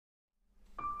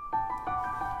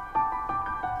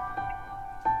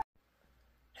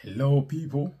Hello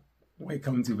people,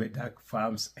 welcome to the Dark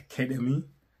Farms Academy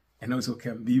and also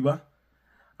Kambiba.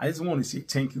 I just want to say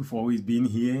thank you for always being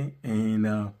here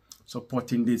and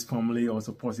supporting this family or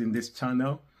supporting this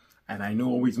channel. And I know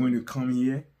always when you come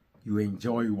here, you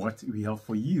enjoy what we have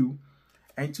for you.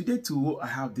 And today too, I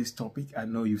have this topic, I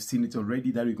know you've seen it already,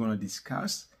 that we're going to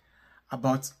discuss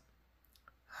about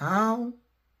how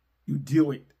you deal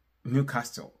with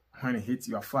Newcastle when it hits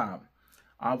your farm.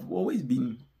 I've always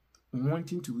been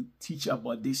wanting to teach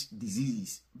about these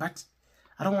diseases, but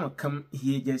I don't want to come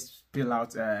here just spill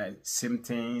out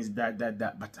symptoms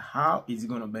but how is it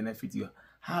going to benefit you,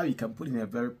 how you can put it in a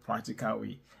very practical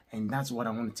way. And that's what I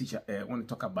want to teach. I want to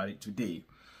talk about it today.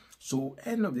 So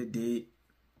end of the day,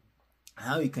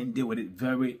 how you can deal with it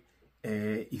very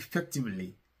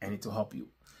effectively, and it will help you.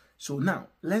 So now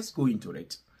let's go into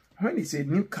it. When they say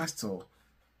Newcastle,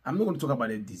 I'm not going to talk about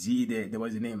the disease, there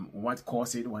was a name, what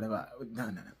caused it, whatever.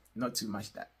 No, not too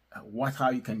much that. How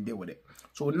you can deal with it.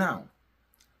 So now,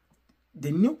 the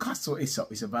Newcastle is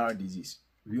a viral disease.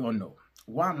 We all know.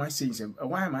 Why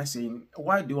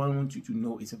do I want you to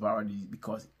know it's a viral disease?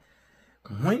 Because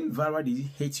when viral disease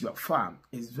hits your farm,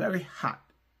 it's very hard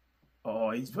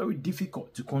or it's very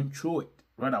difficult to control it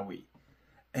right away.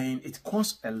 And it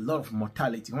causes a lot of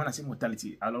mortality. When I say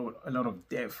mortality, a lot of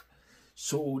death.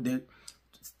 So the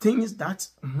things that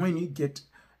when you get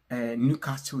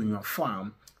Newcastle in your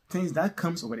farm, things that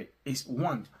comes with it is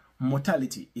one,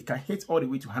 mortality. It can hit all the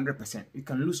way to 100%. You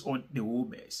can lose all the whole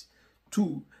bears.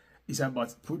 Two, is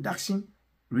about production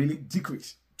really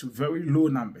decrease to very low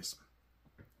numbers.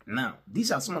 Now,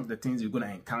 these are some of the things you're going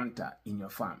to encounter in your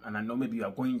farm, and I know maybe you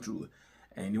are going through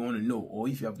and you want to know, or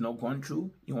if you have not gone through,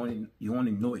 you want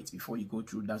to know it before you go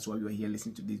through. That's why you are here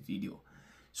listening to this video.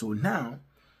 So now,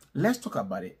 let's talk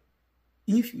about it.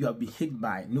 If you have been hit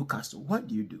by Newcastle, what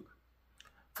do you do?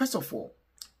 First of all,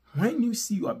 when you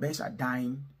see your bears are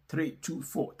dying,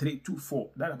 324,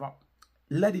 that about,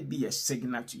 let it be a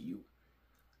signal to you.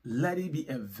 Let it be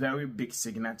a very big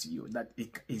signal to you that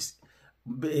it is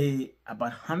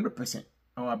about 100%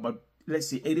 or about, let's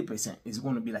say 80% is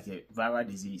going to be like a viral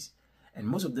disease. And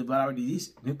most of the viral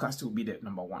disease, Newcastle will be the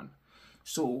number one.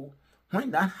 So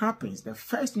when that happens, the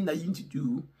first thing that you need to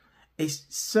do is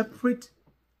separate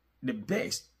the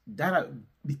bears that are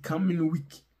becoming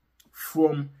weak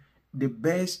from the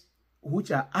bears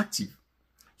which are active.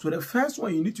 So the first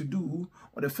one you need to do,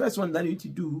 or the first one that you need to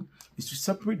do, is to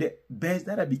separate the bears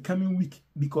that are becoming weak,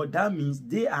 because that means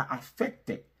they are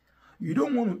affected. You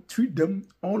don't want to treat them,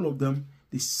 all of them,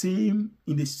 the same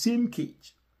in the same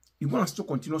cage. You want to still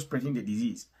continue spreading the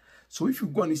disease. So if you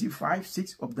go and you see 5,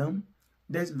 6 of them,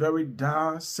 that's very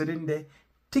dark sitting there,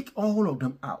 take all of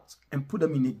them out and put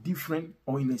them in a different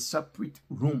or in a separate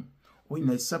room or in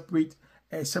a separate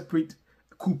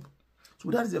coop. So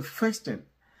that is the first thing.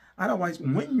 Otherwise,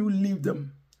 when you leave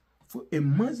them for a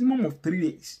maximum of 3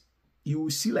 days, you will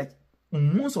see like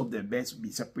most of the bears will be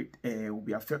separate, will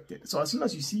be affected. So as soon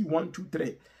as you see 1, 2,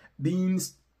 3 being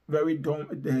very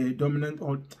dominant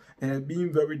or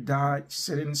being very dark,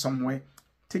 sitting somewhere,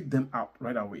 take them out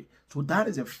right away. So that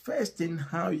is the first thing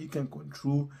how you can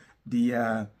control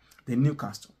the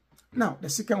Newcastle. Now the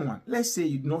second one, let's say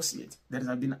you do not see it, there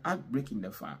has been an outbreak in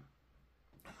the farm.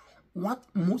 What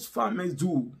most farmers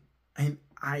do, and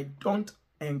I don't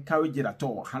encourage it at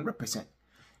all, 100%,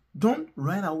 don't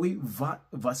right away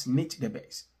vaccinate the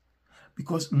bears,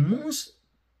 because most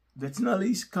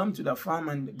veterinarians come to the farm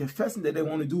and the first thing that they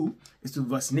want to do is to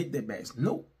vaccinate the bears.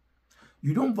 No,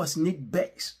 you don't vaccinate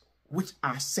bears which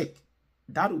are sick.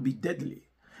 That will be deadly,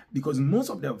 because most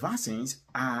of the vaccines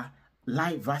are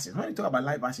live vaccines. When you talk about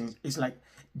live vaccines, it's like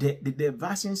the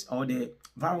vaccines or the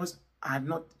virus are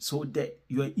not so dead.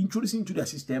 You are introducing to the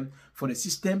system for the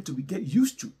system to get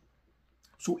used to.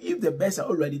 So if the bears are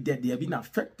already dead, they have been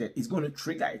affected, it's going to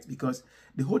trigger it, because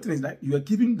the whole thing is that you are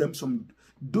giving them some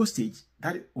dosage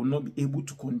that will not be able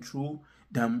to control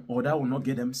them, or that will not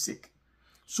get them sick.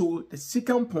 So the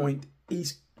second point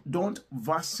is, don't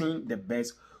vaccine the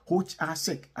bears which are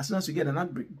sick. As soon as you get an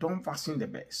outbreak, don't vaccine the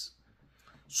bears.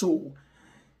 So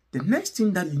the next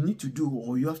thing that you need to do,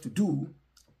 or you have to do,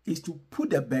 is to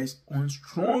put the bears on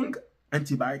strong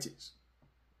antibiotics.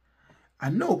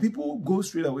 I know people go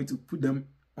straight away to put them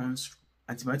on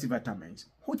antibiotic vitamins,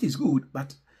 which is good,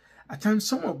 but at times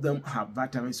some of them have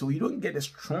vitamins, so you don't get the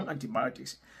strong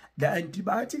antibiotics. The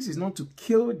antibiotics is not to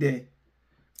kill the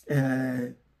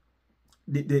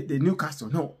Newcastle,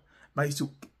 no, but it's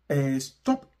to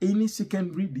stop any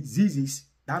secondary diseases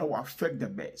that will affect the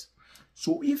bears.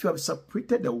 So if you have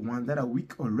separated the ones that are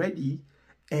weak already,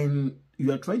 and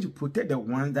you are trying to protect the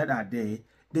ones that are there,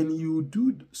 then you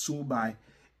do so by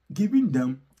giving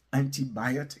them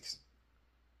antibiotics.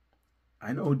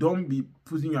 I know don't be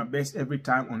putting your best every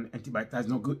time on antibiotics. That's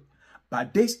not good.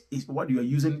 But this is what you are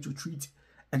using to treat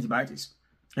antibiotics.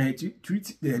 To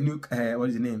treat the what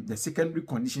is the name? The secondary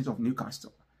conditions of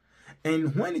Newcastle.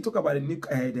 And when you talk about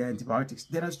the antibiotics,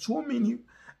 there are so many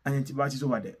antibiotics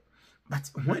over there. But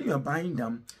when you are buying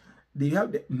them, they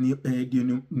have the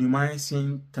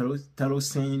neomycin,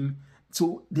 tyrosine.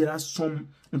 So there are some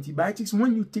antibiotics.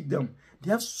 When you take them,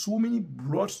 they have so many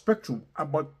broad spectrum,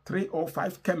 about 3 or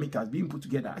 5 chemicals being put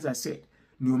together. As I said,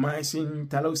 neomycin,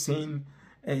 tyrosine,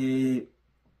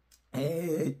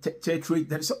 tetrate.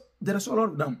 There is a lot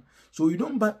of them. So you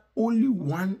don't buy only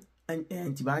one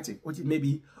antibiotic, which is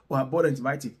maybe or a broad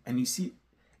antibiotic, and you see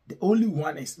the only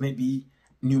one is maybe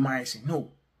neomycin,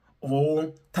 no,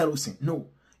 or tyrosine, no.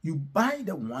 You buy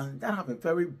the ones that have a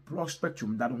very broad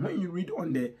spectrum, that when you read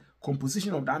on the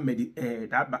composition of that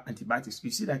antibiotics,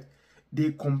 you see that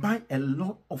they combine a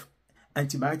lot of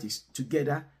antibiotics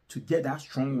together to get that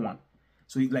strong one.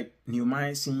 So it's like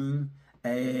neomycin,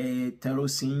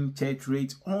 tyrosine,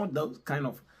 tetrate, all those kind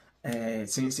of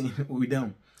things with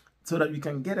them, so that you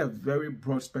can get a very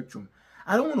broad spectrum.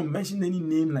 I don't want to mention any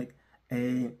name like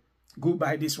go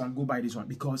buy this one,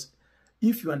 because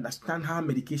if you understand how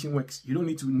medication works, you don't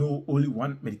need to know only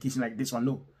one medication like this one.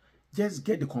 No, just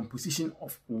get the composition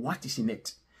of what is in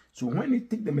it. So when you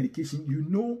take the medication, you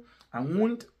know I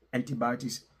want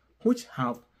antibiotics which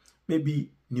have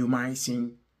maybe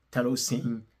neomycin,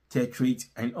 tyrosine, tetrate,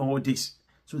 and all this,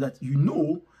 so that you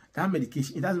know that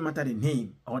medication, it doesn't matter the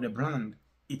name or the brand,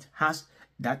 it has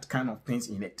that kind of things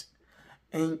in it.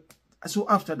 And so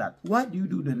after that, what do you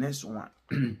do the next one?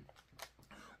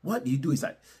 What you do is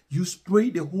that you spray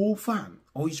the whole farm,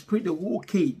 or you spray the whole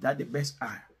cage that the birds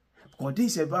are, because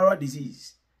this is a viral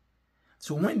disease.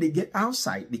 So when they get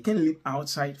outside, they can live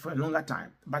outside for a longer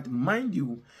time. But mind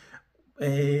you,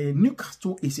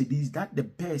 Newcastle is a disease that the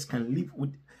birds can live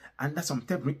with under some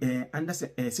under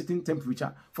a certain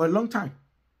temperature for a long time.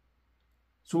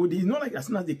 So it's not like as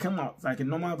soon as they come out like a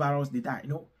normal virus, they die.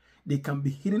 No, they can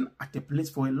be hidden at a place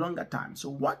for a longer time.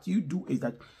 So what you do is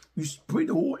that you spray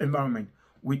the whole environment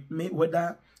with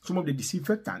whether some of the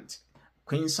disinfectants,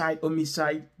 quincide,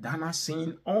 homicide,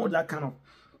 danacin, all that kind of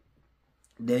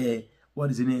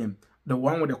what is the name? The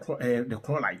one with the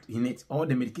chloride in it, all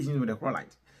the medications with the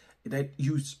chloride. That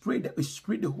you spray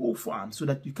the whole farm, so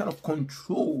that you kind of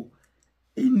control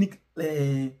any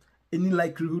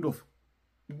likelihood of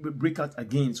breakout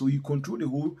again. So you control the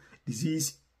whole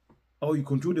disease, or you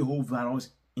control the whole virus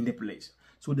in the place.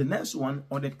 So the next one,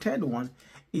 or the third one,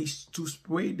 is to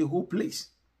spray the whole place,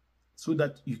 so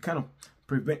that you kind of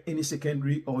prevent any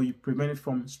secondary, or you prevent it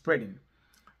from spreading.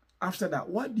 After that,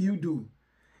 what do you do?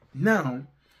 Now,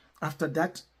 after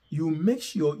that, you make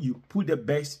sure you put the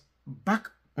best back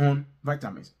on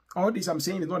vitamins. All this I'm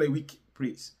saying is not a weak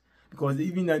praise, because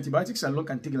even the antibiotics alone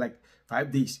can take like 5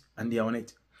 days and they are on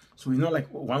it. So it's not like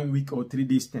 1 week or 3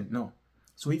 days, 10. No.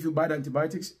 So if you buy the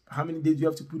antibiotics, how many days do you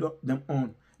have to put them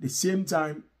on? The same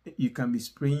time, you can be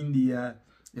spraying the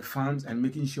farms and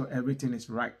making sure everything is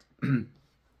right.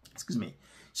 Excuse me.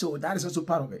 So that is also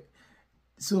part of it.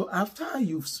 So after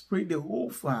you've sprayed the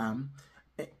whole farm,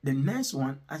 the next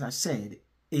one, as I said,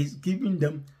 is giving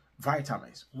them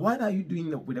vitamins. What are you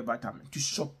doing with the vitamins? To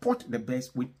support the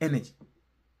birds with energy.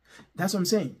 That's what I'm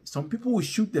saying. Some people will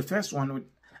shoot the first one with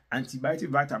antibiotic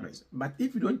vitamins, but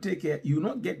if you don't take care, you will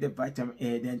not get the vitamin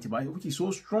A, the antibiotic, which is so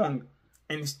strong,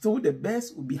 and still the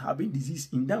birds will be having disease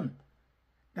in them.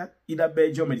 That either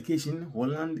Belgium medication,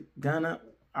 Holland, Ghana,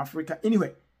 Africa,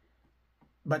 anyway.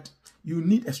 But you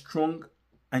need a strong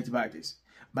antibiotics.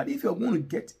 But if you're going to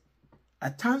get,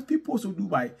 at times people also do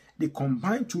by they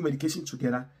combine 2 medications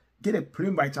together, get a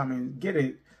plain vitamin, get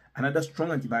another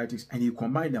strong antibiotics, and you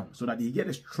combine them so that you get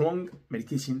a strong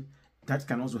medication that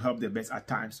can also help the birds at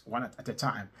times, one at a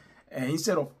time,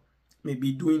 instead of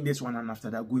maybe doing this one and after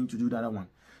that going to do the other one.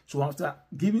 So after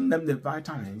giving them the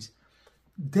vitamins,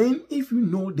 then if you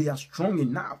know they are strong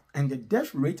enough and the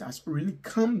death rate has really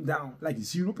come down like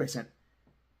 0%,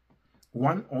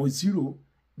 1 or 0,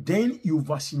 then you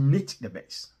vaccinate the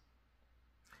birds.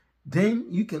 Then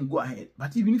you can go ahead.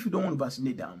 But even if you don't want to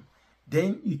vaccinate them,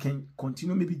 then you can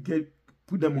continue, maybe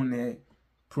put them on a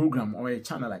program or a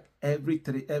channel, like every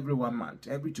 1 month,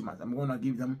 every 2 months. I'm going to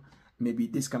give them maybe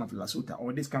this kind of lasota,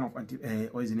 or this kind of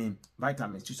what is the name,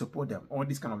 vitamins to support them, or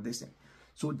this kind of this thing.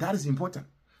 So that is important.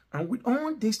 And with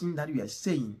all this thing that we are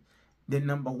saying, the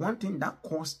number one thing that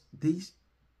causes this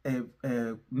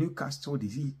Newcastle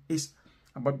disease is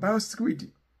about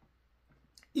biosecurity.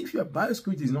 If your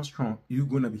biosecurity is not strong, you're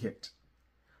going to be hit.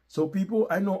 So people,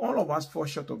 I know all of us fall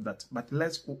short of that, but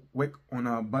let's work on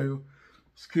our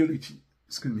biosecurity.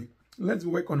 Excuse me. Let's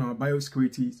work on our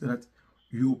biosecurity so that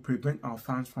you prevent our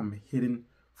farms from hitting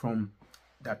from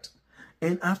that.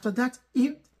 And after that,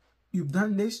 if you've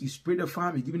done this, you spray the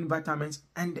farm, you're giving vitamins,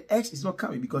 and the eggs is not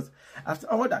coming, because after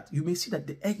all that, you may see that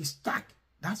the egg is stuck.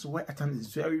 That's why at times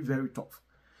it's very, very tough.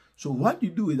 So what you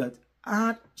do is that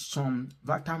add some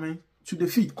vitamin to the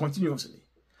feed continuously,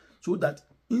 so that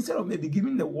instead of maybe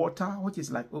giving the water, which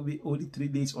is like only 3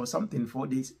 days or something, 4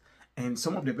 days, and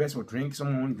some of the birds will drink,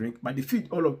 some won't drink, but the feed,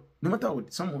 no matter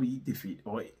what, some will eat the feed,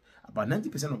 or about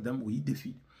 90% of them will eat the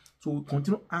feed. So we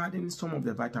continue adding some of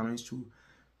the vitamins to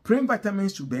prime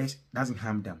vitamins to birds, doesn't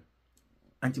harm them.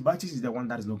 Antibiotics is the one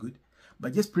that is not good,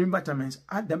 but just prime vitamins,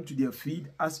 add them to their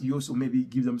feed, as you also maybe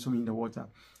give them some in the water,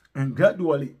 and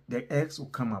gradually the eggs will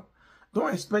come up.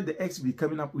 Don't expect the eggs to be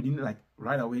coming up within like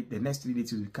right away. The next 3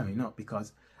 days will be coming up,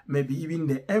 because maybe even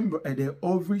the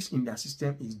ovaries in their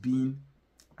system is being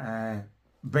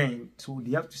burned, so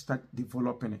they have to start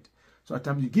developing it. So at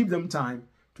times you give them time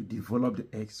to develop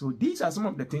the eggs. So these are some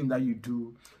of the things that you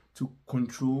do to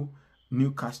control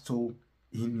Newcastle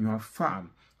in your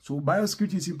farm. So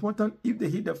biosecurity is important. If they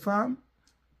hit the farm,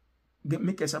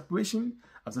 make a separation.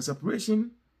 After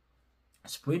separation,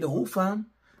 spray the whole farm.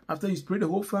 After you spray the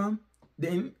whole farm,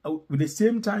 then with the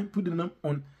same time put them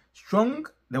on strong,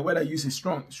 the word I use is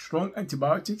strong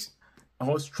antibiotics,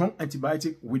 or strong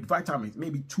antibiotic with vitamins.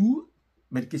 Maybe 2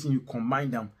 medications, you combine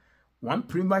them, 1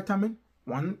 prime vitamin,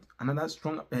 1 another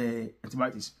strong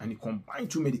antibiotics, and you combine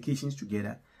 2 medications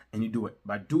together and you do it.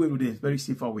 But do it with a very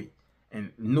safer way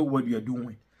and know what you are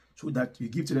doing, so that you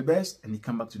give to the best and they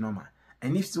come back to normal.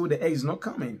 And if so, the egg is not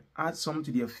coming, add some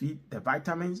to their feed, the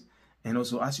vitamins, and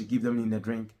also as you give them in the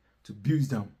drink to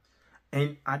boost them.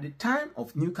 And at the time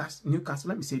of Newcastle,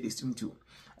 let me say this to you too.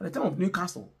 At the time of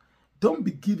Newcastle, don't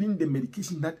be giving the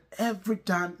medication that every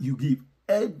time you give,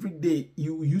 every day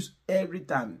you use, every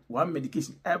time one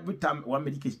medication, every time one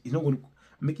medication is not going to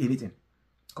make anything,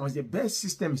 because the best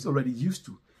system is already used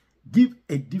to give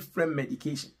a different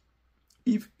medication.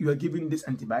 If you are giving this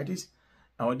antibiotics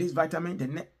or this vitamin,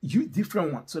 then use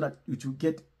different one, so that you will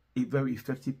get a very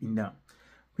effective in them.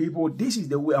 People, this is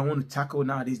the way I want to tackle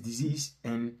now this disease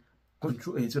and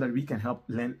control it, so that we can help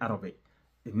learn out of it.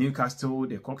 The Newcastle,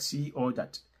 the Coxie, all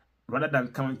that. Rather than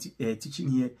coming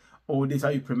teaching here, oh, this is how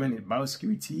you prevent it,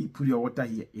 biosecurity, put your water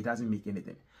here, it doesn't make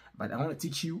anything. But I want to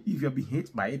teach you, if you're being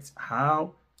hit by it,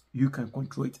 how you can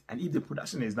control it. And if the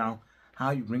production is down,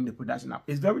 how you bring the production up.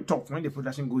 It's very tough when the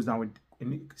production goes down with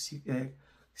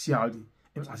CRD,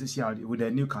 with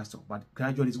the Newcastle, but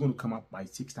gradually it's going to come up by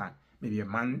 6 times, maybe a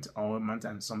month or a month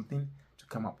and something to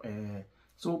come up.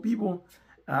 So people,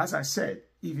 as I said,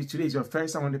 if today is your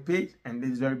first time on the page and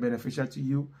this is very beneficial to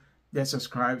you, just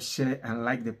subscribe, share, and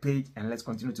like the page, and let's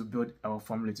continue to build our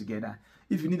family together.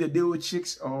 If you need a day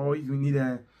chicks, or if you need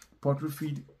a poultry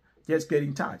feed, just get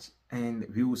in touch and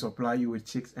we will supply you with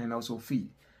chicks and also feed.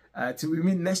 Till we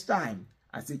meet next time,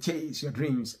 I say chase your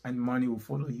dreams and money will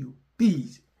follow you.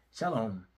 Peace. Shalom.